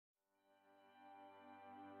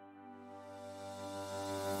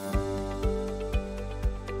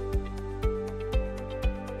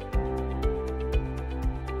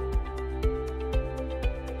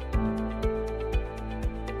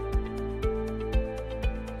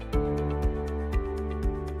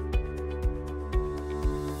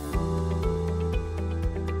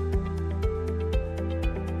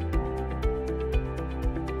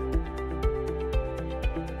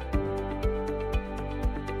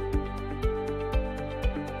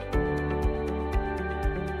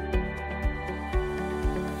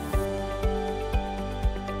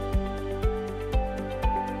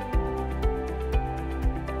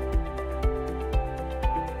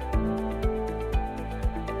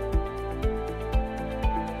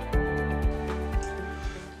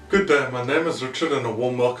Good day, my name is Richard and a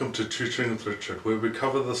warm welcome to Tutoring with Richard, where we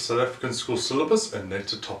cover the South African school syllabus and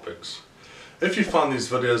native topics. If you find these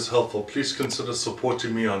videos helpful, please consider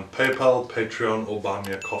supporting me on PayPal, Patreon or Buy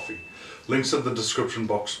Me a Coffee. Links in the description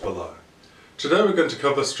box below. Today we're going to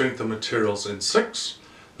cover Strength and Materials in 6.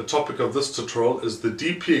 The topic of this tutorial is the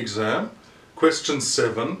DP exam, question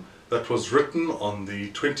 7, that was written on the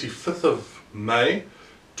 25th of May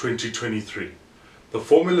 2023. The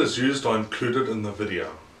formulas used are included in the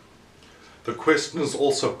video. The question is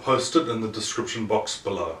also posted in the description box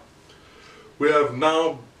below. We have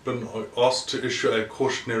now been asked to issue a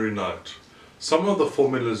cautionary note. Some of the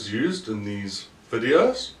formulas used in these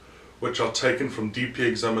videos, which are taken from DP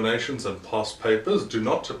examinations and past papers, do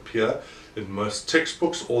not appear in most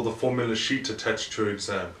textbooks or the formula sheet attached to your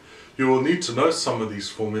exam. You will need to know some of these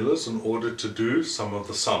formulas in order to do some of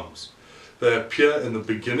the sums. They appear in the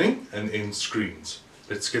beginning and end screens.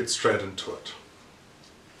 Let's get straight into it.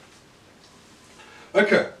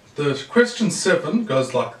 Okay, the question 7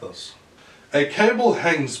 goes like this. A cable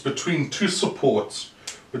hangs between two supports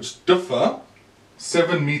which differ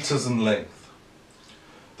 7 meters in length.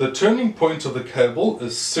 The turning point of the cable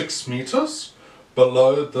is 6 meters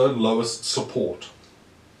below the lowest support.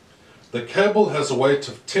 The cable has a weight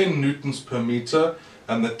of 10 newtons per meter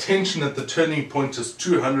and the tension at the turning point is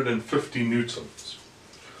 250 newtons.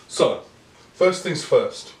 So, first things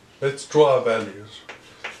first, let's draw our values.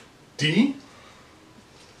 D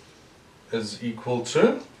is equal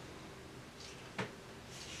to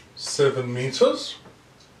 7 meters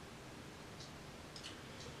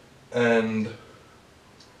and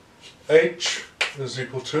H is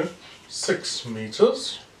equal to 6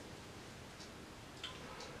 meters,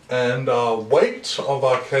 and our weight of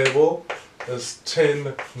our cable is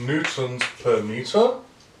 10 newtons per meter,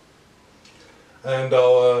 and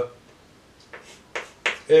our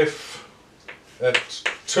F at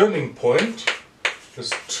turning point is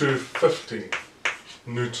 250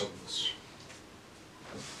 newtons.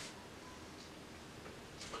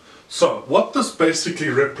 So what this basically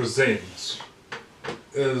represents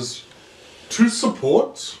is two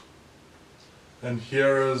supports, and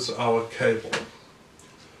here is our cable.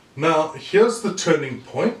 Now here's the turning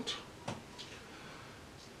point.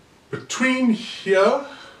 Between here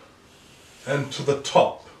and to the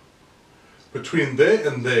top, between there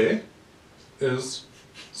and there is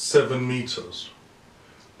 7 meters.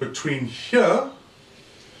 Between here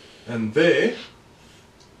and there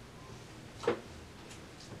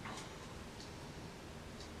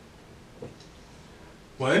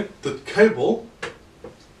the cable,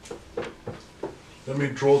 let me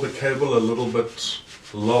draw the cable a little bit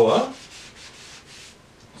lower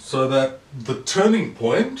so that the turning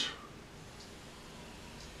point,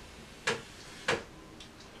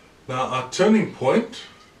 now our turning point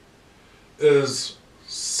is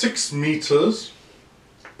 6 meters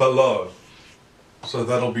below, so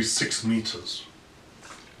that'll be 6 meters,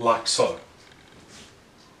 like so.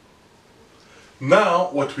 Now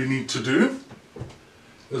what we need to do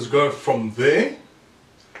is go from there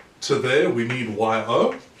to there. We need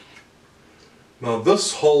YO. Now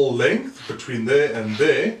this whole length between there and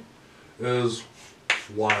there is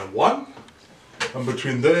Y1, and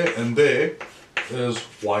between there and there is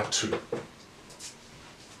Y2.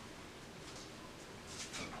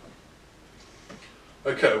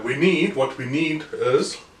 Okay, what we need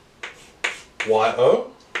is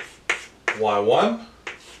YO, Y1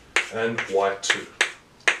 and Y2.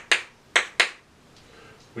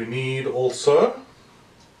 We need also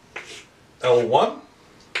L1,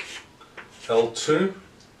 L2,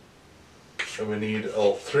 and we need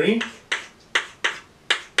L3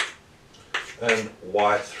 and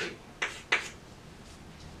Y3.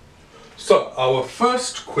 So our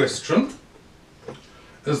first question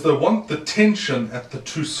is they want the tension at the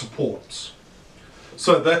two supports.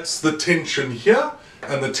 So that's the tension here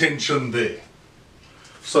and the tension there.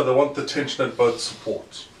 So they want the tension at both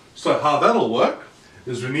supports. So how that'll work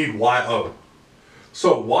is we need YO.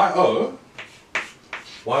 So YO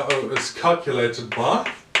is calculated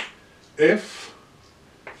by F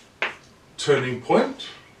turning point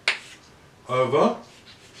over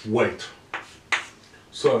weight.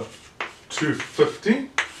 So 250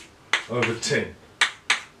 over 10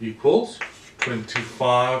 equals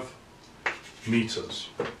 25 meters.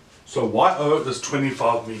 So YO is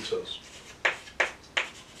 25 meters.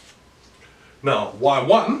 Now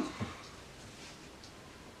Y1,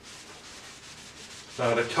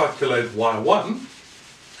 now to calculate Y1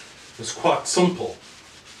 is quite simple.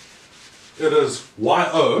 It is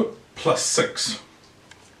YO plus 6.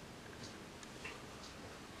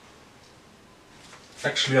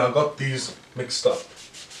 Actually, I got these mixed up.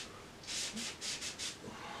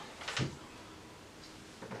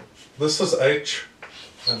 this is H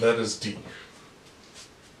and that is D.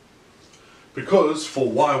 Because for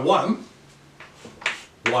Y1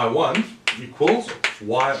 equals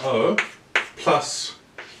YO plus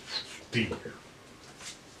D.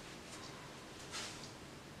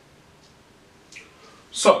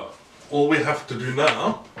 So, all we have to do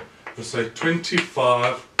now is say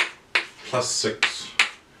 25 plus 6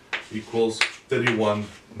 equals 31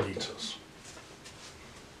 meters.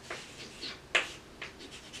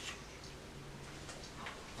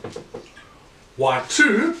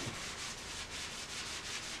 Y2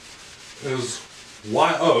 is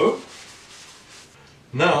YO.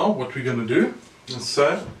 Now what we're going to do is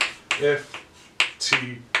say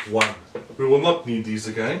FT1. We will not need these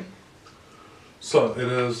again. So it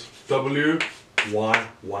is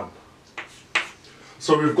WY1.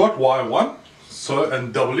 So we've got Y1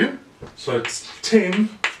 and W. So it's 10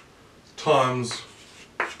 times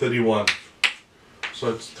 31. So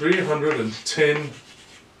it's 310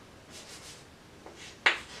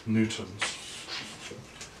 newtons.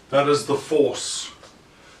 That is the force.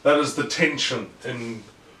 That is the tension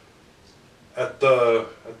at the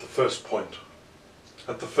first point,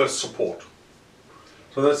 at the first support.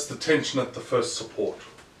 So that's the tension at the first support.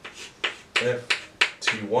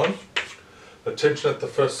 FT1. The tension at the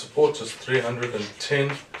first support is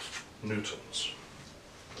 310 newtons.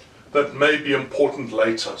 That may be important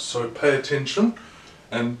later, so pay attention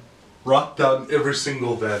and write down every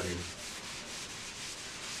single value.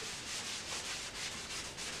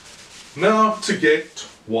 Now to get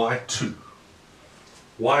Y2.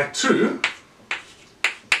 Y2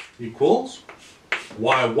 equals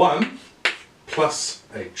Y1 plus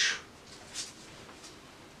H.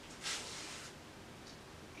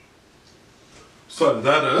 So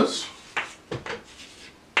that is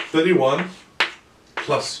 31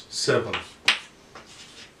 plus 7,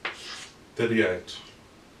 38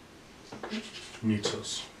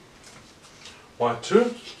 meters.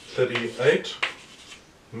 Y2, 38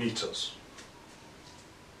 meters.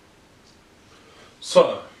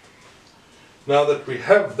 So, now that we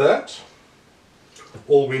have that,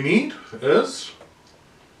 all we need is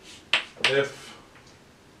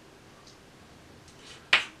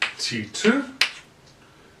FT2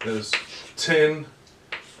 is 10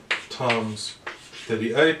 times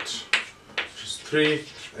 38, which is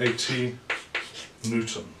 380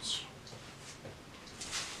 newtons.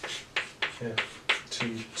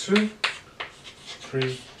 FT2,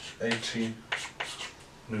 380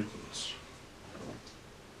 newtons.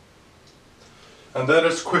 And that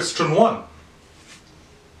is question 1.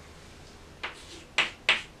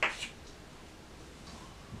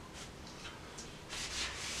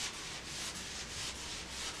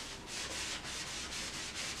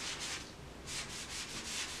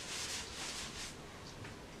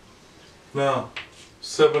 Now,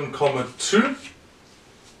 7,2,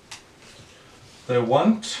 they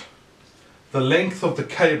want the length of the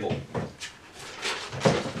cable.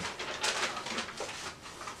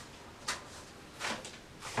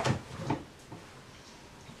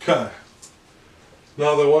 Okay,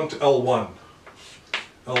 now they want L1.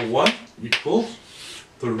 L1 equals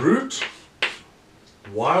the root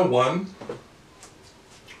Y1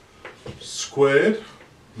 squared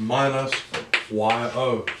minus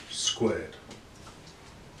YO squared.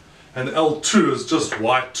 And L2 is just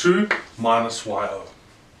Y2 minus YO.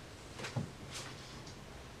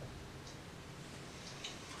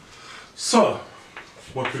 So,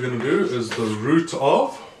 what we're going to do is the root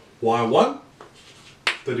of Y1,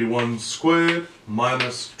 31 squared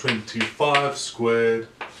minus 25 squared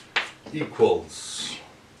equals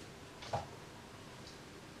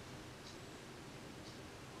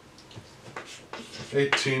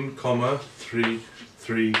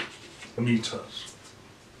 18,33 meters.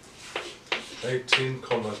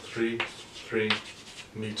 18,33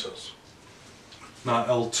 meters. Now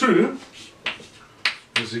L2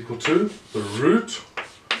 is equal to the root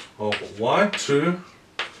of Y2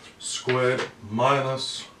 squared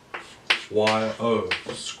minus YO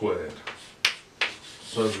squared.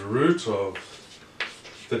 So the root of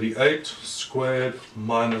 38 squared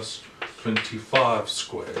minus 25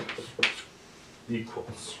 squared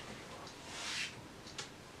equals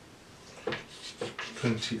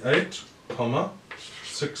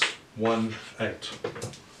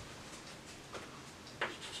 28,618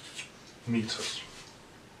 meters.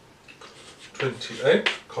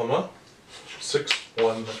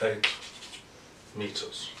 28,618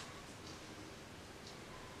 meters.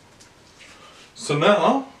 So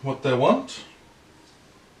now what they want,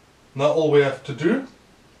 now all we have to do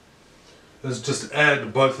is just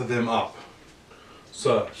add both of them up.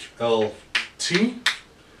 So LT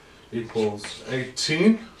equals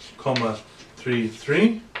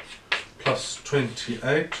 18,33 plus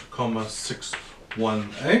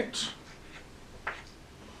 28,618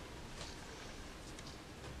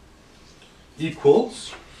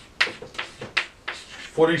 equals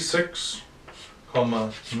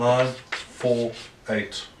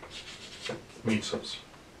 46,948 meters.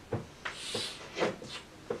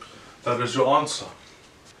 That is your answer.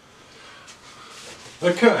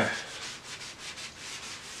 Okay.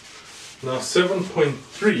 Now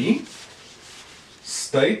 7.3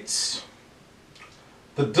 states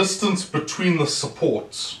the distance between the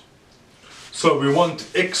supports. So we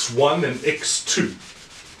want x1 and x2.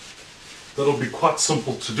 That'll be quite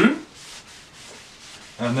simple to do.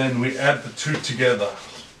 And then we add the two together.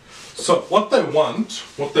 So what they want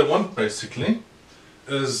basically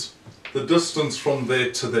is the distance from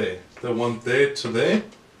there to there. They want there to there,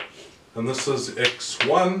 and this is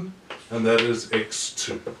x1 and that is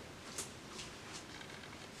x2.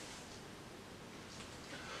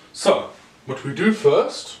 So what we do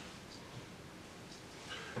first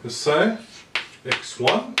is say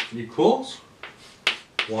x1 equals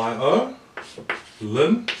yo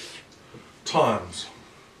ln times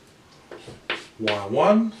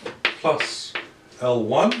y1 plus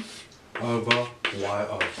L1 over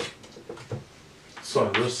yo. So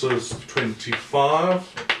this is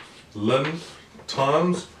 25 ln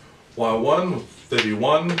times y1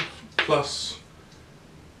 31 plus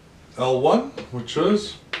L1, which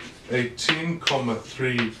is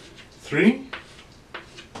 18,33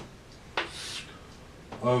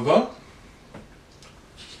 over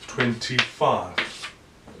 25.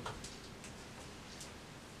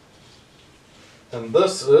 And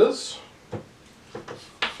this is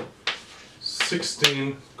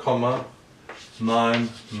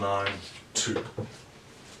 16,992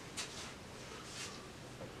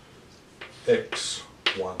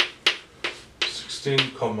 x1.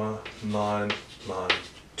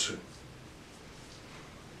 16,992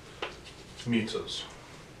 meters.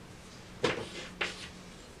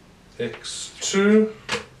 x2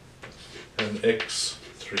 and x3.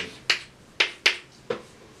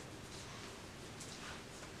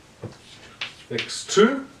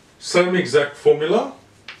 x2, same exact formula,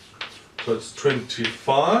 so it's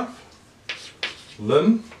 25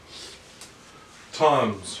 ln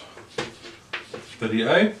times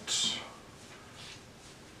 38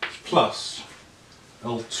 plus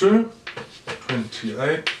L2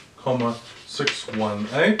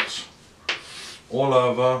 28,618 all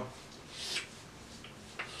over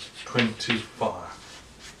 25.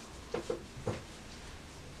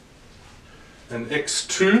 And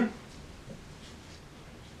x2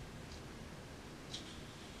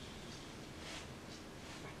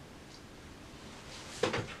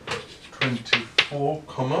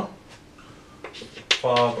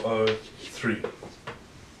 24,503.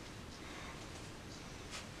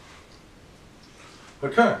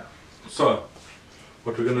 Okay, so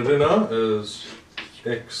what we're going to do now is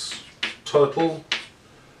x total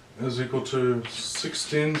is equal to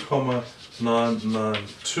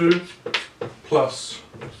 16,992 plus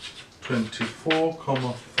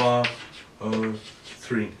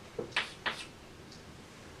 24,503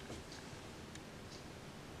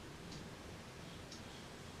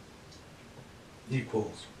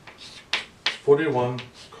 equals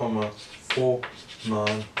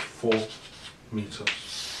 41,494 meters.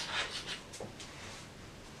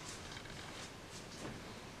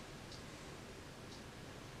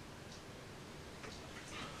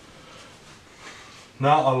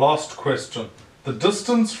 Now our last question. The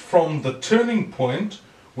distance from the turning point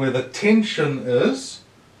where the tension is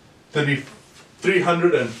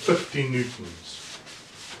 350 newtons.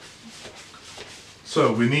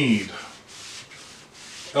 So we need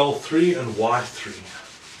L3 and Y3.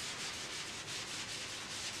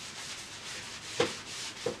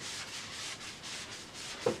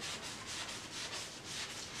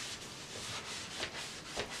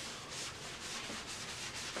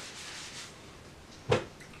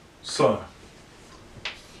 So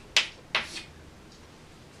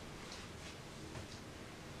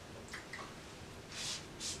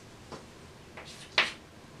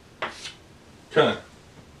okay.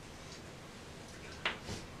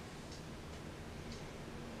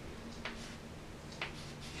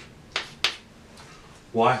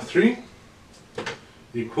 Y3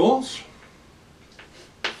 equals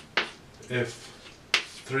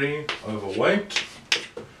F3 over weight.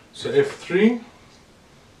 So F3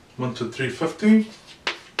 1 to 350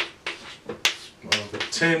 over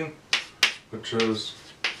 10, which is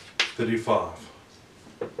 35.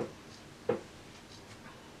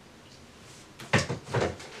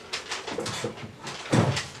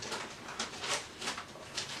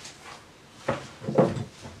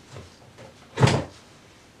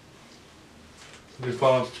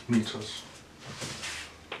 35 meters.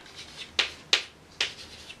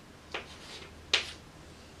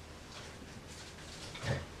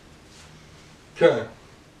 Okay,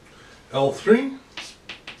 L3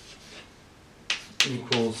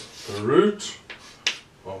 equals the root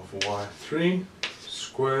of y3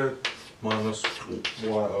 squared minus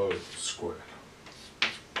yo squared.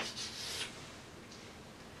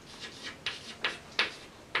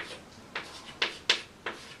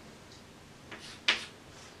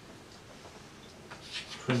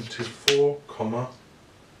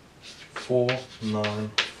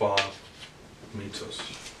 (24,495 meters).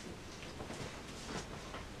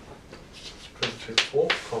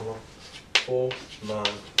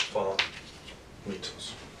 24,495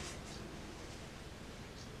 meters.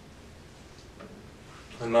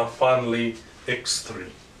 And now finally x3.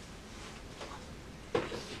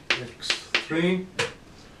 x3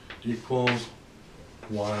 equals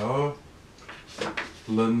yo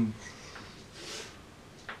ln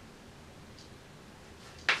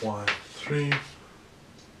y3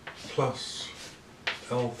 plus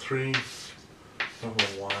L3 over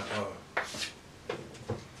yo.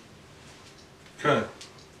 Okay,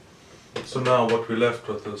 so now what we're left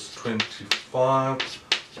with is 25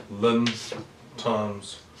 ln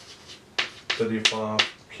times 35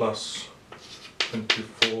 plus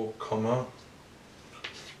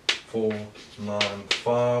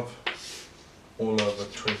 24,495 all over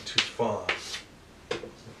 25.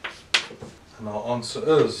 And our answer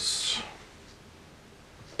is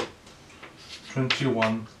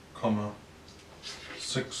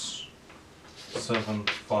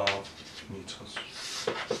 21,675 meters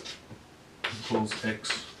equals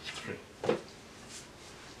x3.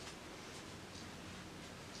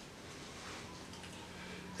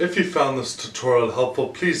 If you found this tutorial helpful,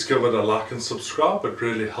 please give it a like and subscribe. It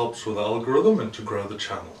really helps with the algorithm and to grow the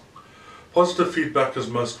channel. Positive feedback is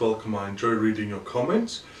most welcome. I enjoy reading your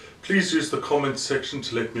comments. Please use the comments section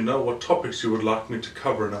to let me know what topics you would like me to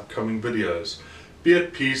cover in upcoming videos. Be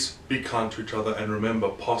at peace, be kind to each other, and remember,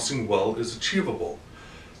 passing well is achievable.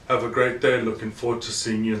 Have a great day. Looking forward to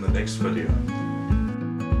seeing you in the next video.